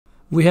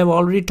We have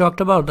already talked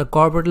about the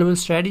corporate level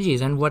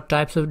strategies and what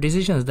types of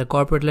decisions the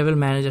corporate level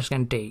managers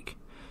can take.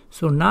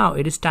 So now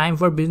it is time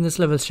for business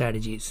level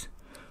strategies.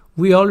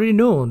 We already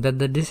know that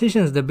the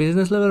decisions the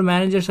business level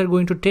managers are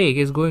going to take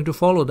is going to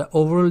follow the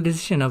overall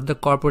decision of the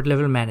corporate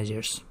level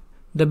managers.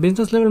 The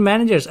business level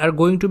managers are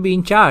going to be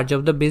in charge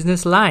of the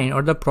business line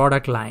or the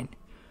product line.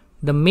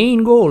 The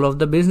main goal of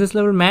the business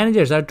level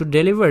managers are to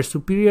deliver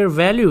superior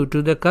value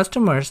to the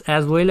customers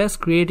as well as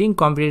creating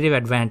competitive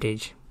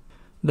advantage.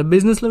 The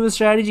business level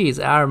strategies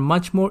are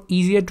much more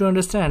easier to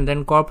understand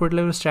than corporate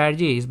level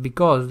strategies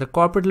because the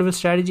corporate level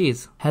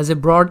strategies has a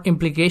broad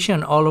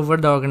implication all over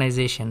the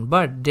organization,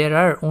 but there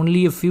are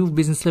only a few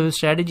business level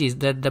strategies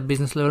that the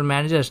business level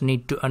managers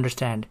need to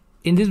understand.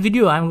 In this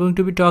video, I'm going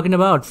to be talking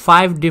about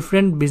 5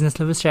 different business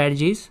level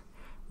strategies.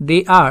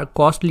 They are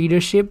cost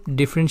leadership,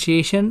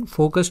 differentiation,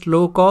 focused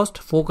low cost,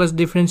 focused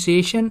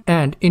differentiation,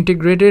 and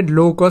integrated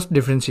low cost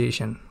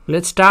differentiation.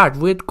 Let's start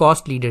with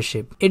cost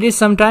leadership. It is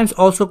sometimes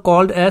also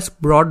called as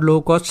broad low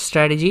cost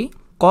strategy.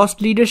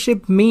 Cost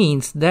leadership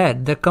means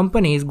that the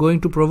company is going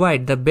to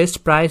provide the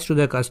best price to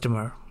the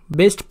customer.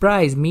 Best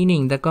price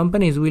meaning the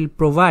companies will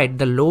provide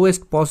the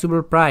lowest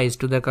possible price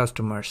to the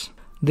customers.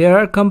 There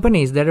are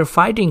companies that are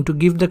fighting to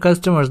give the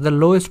customers the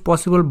lowest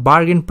possible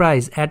bargain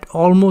price at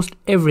almost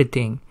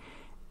everything.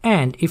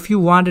 And if you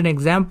want an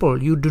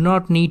example, you do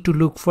not need to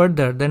look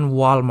further than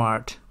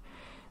Walmart.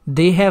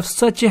 They have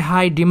such a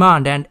high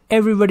demand and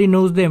everybody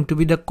knows them to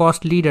be the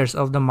cost leaders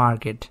of the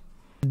market.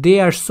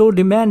 They are so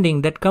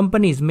demanding that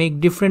companies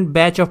make different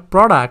batch of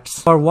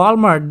products for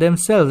Walmart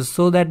themselves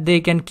so that they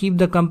can keep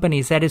the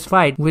company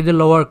satisfied with a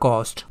lower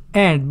cost.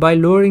 And by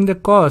lowering the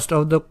cost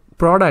of the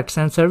products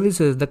and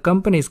services, the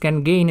companies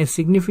can gain a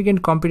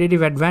significant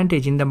competitive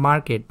advantage in the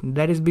market.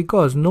 That is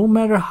because no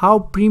matter how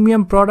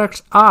premium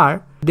products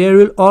are, there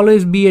will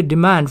always be a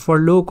demand for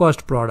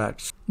low-cost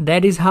products.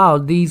 That is how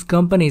these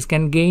companies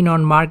can gain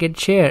on market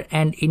share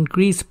and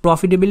increase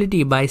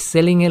profitability by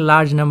selling a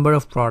large number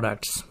of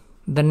products.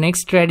 The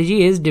next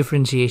strategy is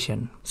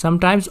differentiation,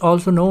 sometimes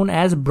also known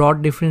as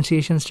broad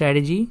differentiation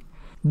strategy.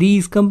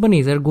 These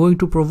companies are going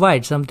to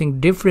provide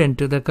something different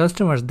to the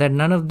customers that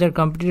none of their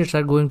competitors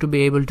are going to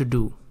be able to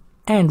do.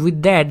 And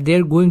with that, they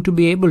are going to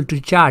be able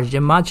to charge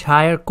a much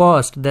higher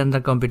cost than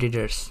the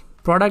competitors.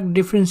 Product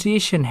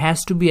differentiation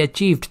has to be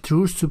achieved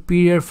through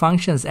superior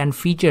functions and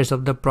features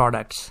of the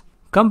products.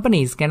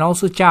 Companies can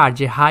also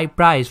charge a high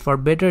price for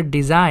better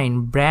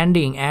design,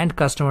 branding, and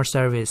customer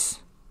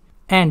service.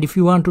 And if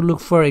you want to look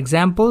for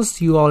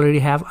examples, you already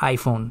have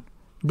iPhone.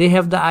 They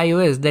have the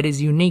iOS that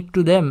is unique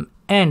to them,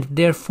 and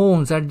their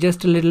phones are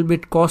just a little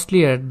bit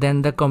costlier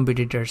than the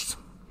competitors.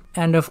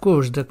 And of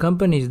course, the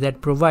companies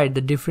that provide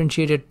the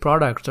differentiated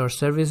products or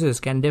services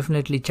can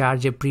definitely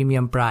charge a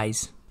premium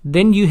price.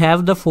 Then you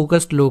have the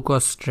focused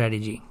low-cost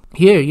strategy.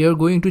 Here you're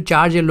going to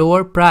charge a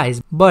lower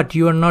price, but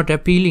you are not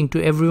appealing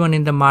to everyone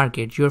in the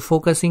market. You're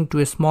focusing to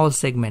a small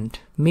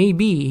segment.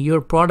 Maybe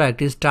your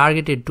product is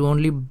targeted to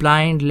only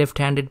blind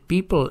left-handed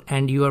people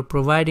and you are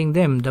providing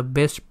them the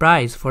best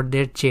price for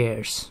their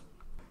chairs.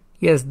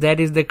 Yes, that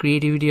is the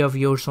creativity of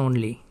yours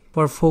only.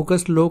 For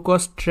focused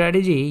low-cost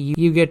strategy,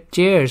 you get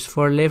chairs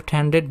for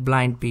left-handed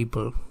blind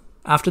people.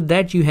 After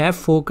that, you have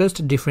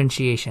focused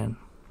differentiation.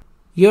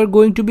 You're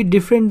going to be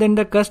different than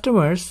the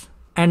customers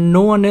and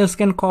no one else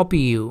can copy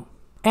you.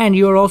 And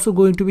you're also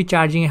going to be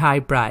charging a high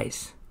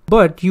price.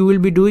 But you will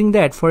be doing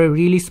that for a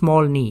really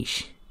small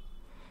niche.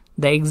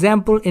 The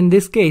example in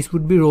this case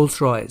would be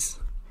Rolls-Royce.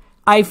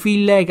 I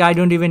feel like I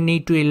don't even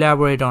need to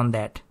elaborate on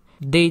that.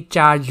 They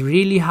charge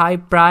really high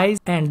price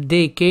and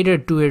they cater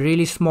to a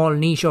really small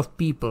niche of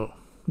people.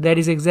 That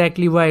is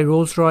exactly why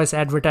Rolls-Royce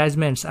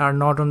advertisements are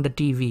not on the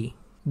TV.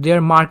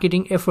 Their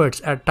marketing efforts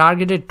are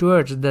targeted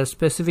towards the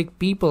specific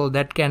people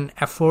that can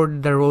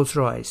afford the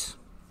Rolls-Royce.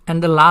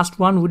 And the last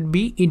one would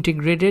be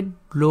integrated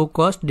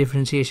low-cost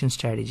differentiation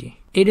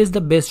strategy. It is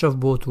the best of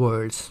both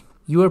worlds.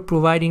 You are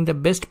providing the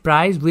best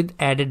price with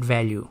added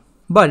value.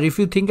 But if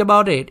you think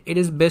about it, it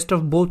is best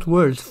of both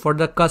worlds for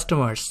the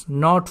customers,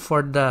 not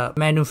for the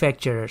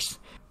manufacturers.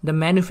 The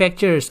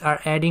manufacturers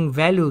are adding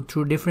value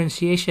through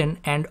differentiation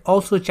and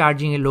also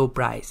charging a low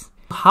price.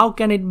 How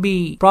can it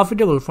be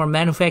profitable for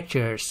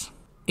manufacturers?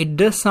 It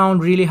does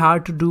sound really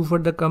hard to do for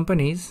the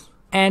companies,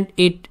 and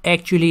it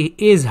actually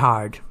is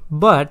hard.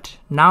 But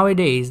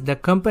nowadays, the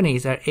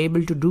companies are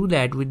able to do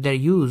that with their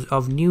use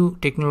of new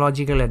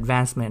technological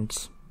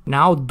advancements.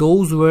 Now,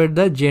 those were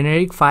the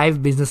generic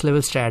 5 business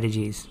level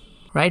strategies.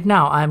 Right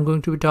now, I am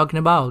going to be talking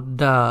about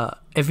the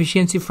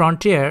efficiency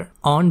frontier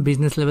on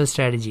business level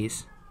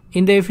strategies.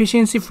 In the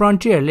efficiency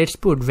frontier, let's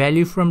put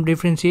value from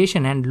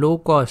differentiation and low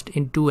cost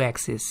in 2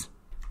 axes.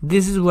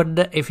 This is what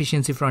the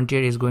efficiency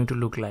frontier is going to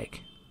look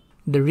like.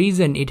 The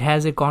reason it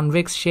has a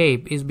convex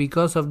shape is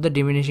because of the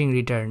diminishing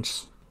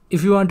returns.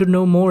 If you want to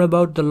know more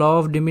about the law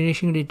of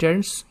diminishing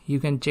returns,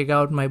 you can check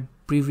out my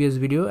previous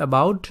video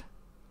about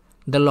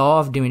the law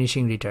of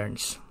diminishing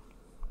returns.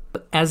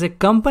 As a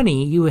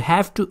company, you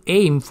have to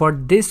aim for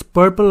this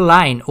purple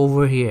line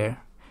over here.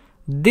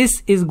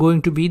 This is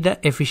going to be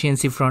the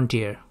efficiency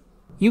frontier.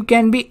 You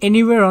can be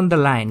anywhere on the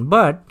line,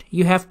 but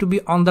you have to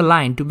be on the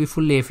line to be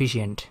fully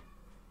efficient.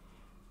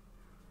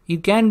 You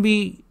can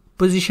be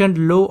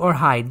positioned low or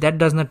high, that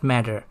does not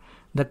matter.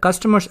 The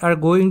customers are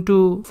going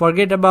to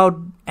forget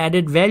about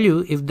added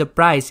value if the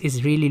price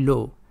is really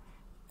low.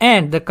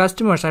 And the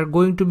customers are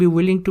going to be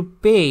willing to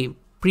pay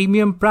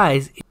premium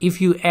price if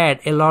you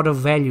add a lot of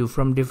value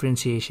from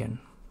differentiation.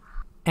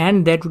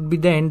 And that would be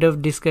the end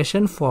of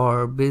discussion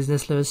for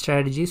business level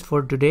strategies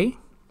for today.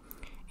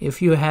 If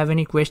you have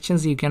any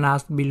questions, you can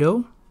ask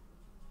below.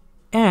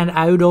 And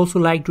I would also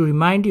like to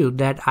remind you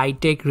that I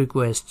take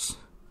requests.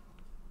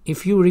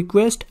 If you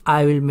request,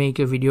 I will make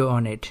a video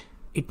on it.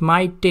 It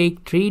might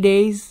take 3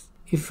 days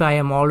if I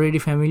am already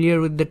familiar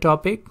with the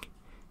topic.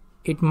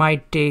 It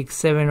might take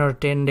 7 or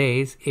 10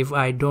 days if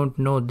I don't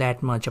know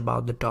that much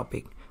about the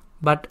topic.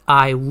 But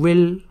I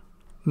will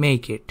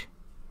make it.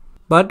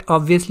 But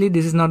obviously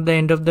this is not the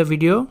end of the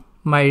video.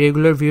 My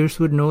regular viewers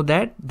would know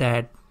that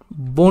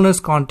bonus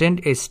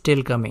content is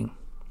still coming.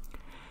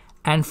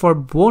 And for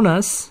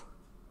bonus,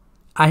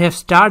 I have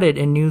started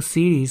a new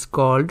series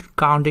called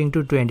Counting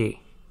to 20.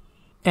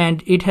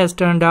 And it has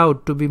turned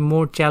out to be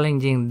more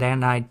challenging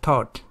than I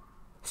thought.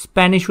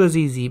 Spanish was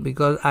easy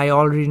because I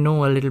already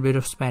know a little bit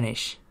of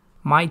Spanish.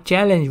 My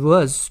challenge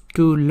was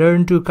to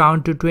learn to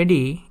count to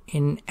 20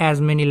 in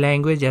as many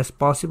languages as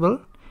possible.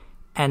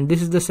 And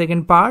this is the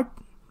second part,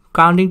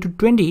 counting to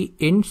 20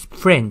 in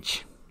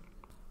French.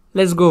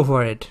 Let's go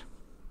for it.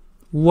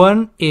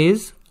 1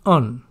 is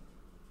un.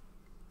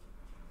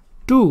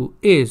 2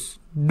 is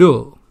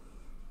do.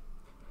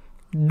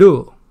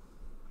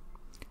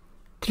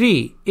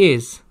 3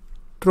 is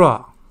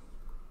trois.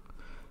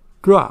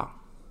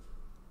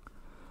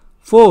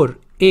 4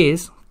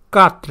 is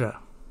quatre.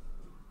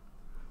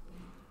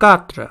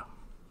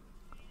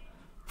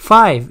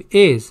 5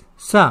 is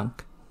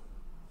cinq.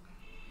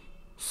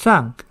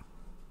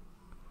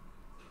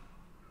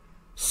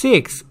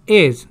 6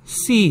 is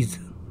six.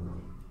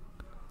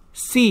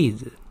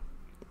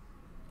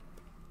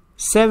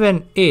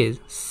 7 is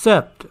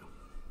sept.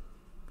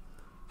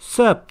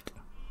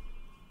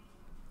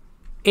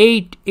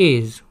 8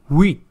 is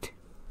huit.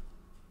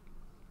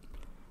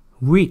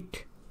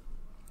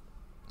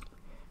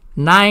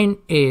 9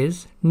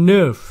 is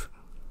neuf.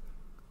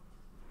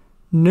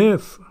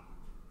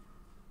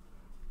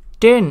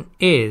 10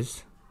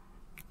 is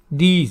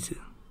dix.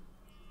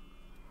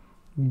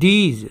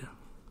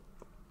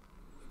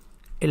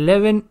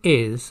 11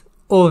 is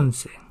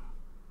once.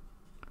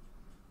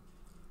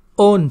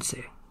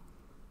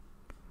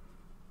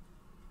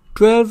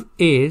 12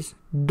 is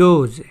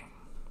douze.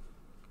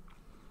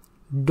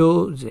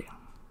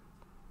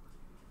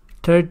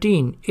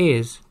 13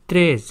 is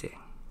treize.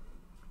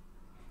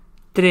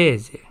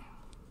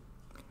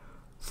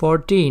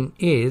 14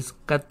 is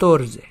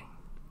quatorze.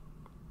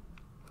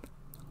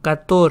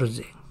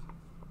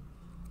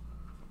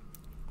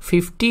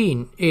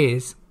 15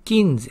 is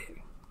quinze.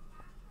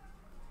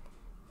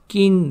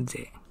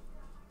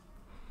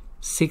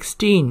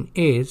 16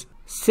 is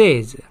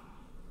seize.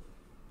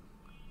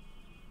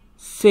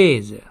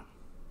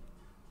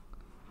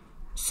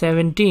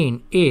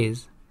 17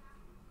 is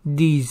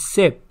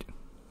dix-sept.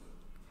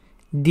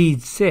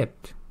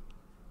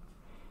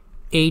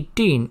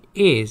 18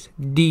 is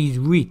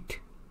dix-huit.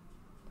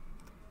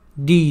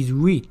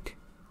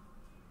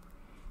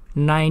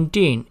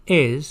 19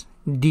 is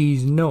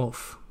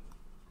dix-neuf.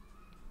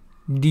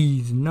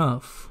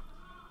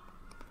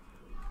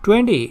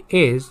 20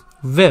 is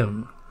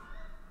vingt.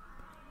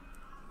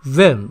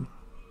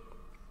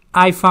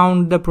 I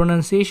found the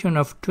pronunciation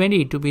of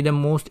 20 to be the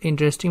most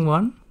interesting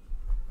one.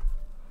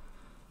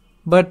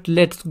 But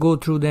let's go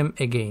through them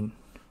again.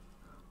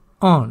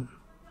 Un,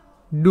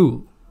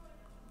 deux,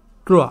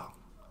 trois,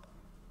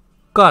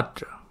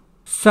 quatre,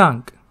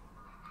 cinq,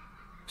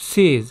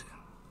 six,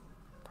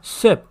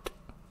 sept,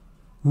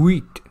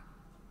 huit,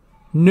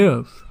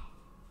 neuf,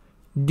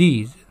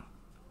 dix,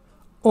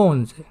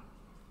 onze,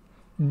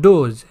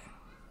 douze,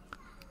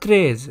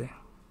 treize,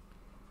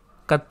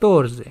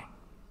 quatorze,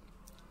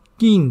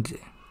 quinze,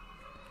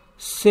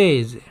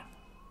 seize,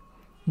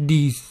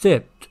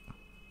 dix-sept,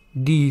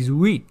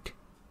 dix-huit,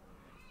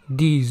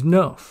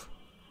 dix-neuf,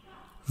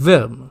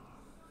 vingt.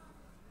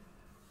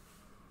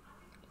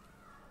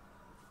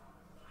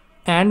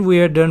 And we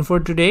are done for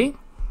today.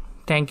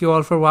 Thank you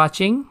all for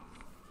watching.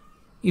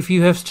 If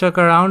you have stuck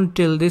around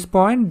till this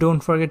point,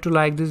 don't forget to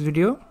like this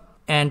video.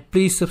 And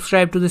please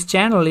subscribe to this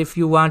channel if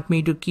you want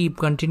me to keep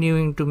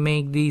continuing to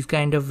make these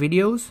kind of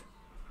videos.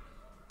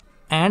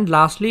 And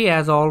lastly,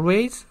 as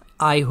always,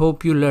 I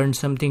hope you learned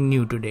something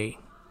new today.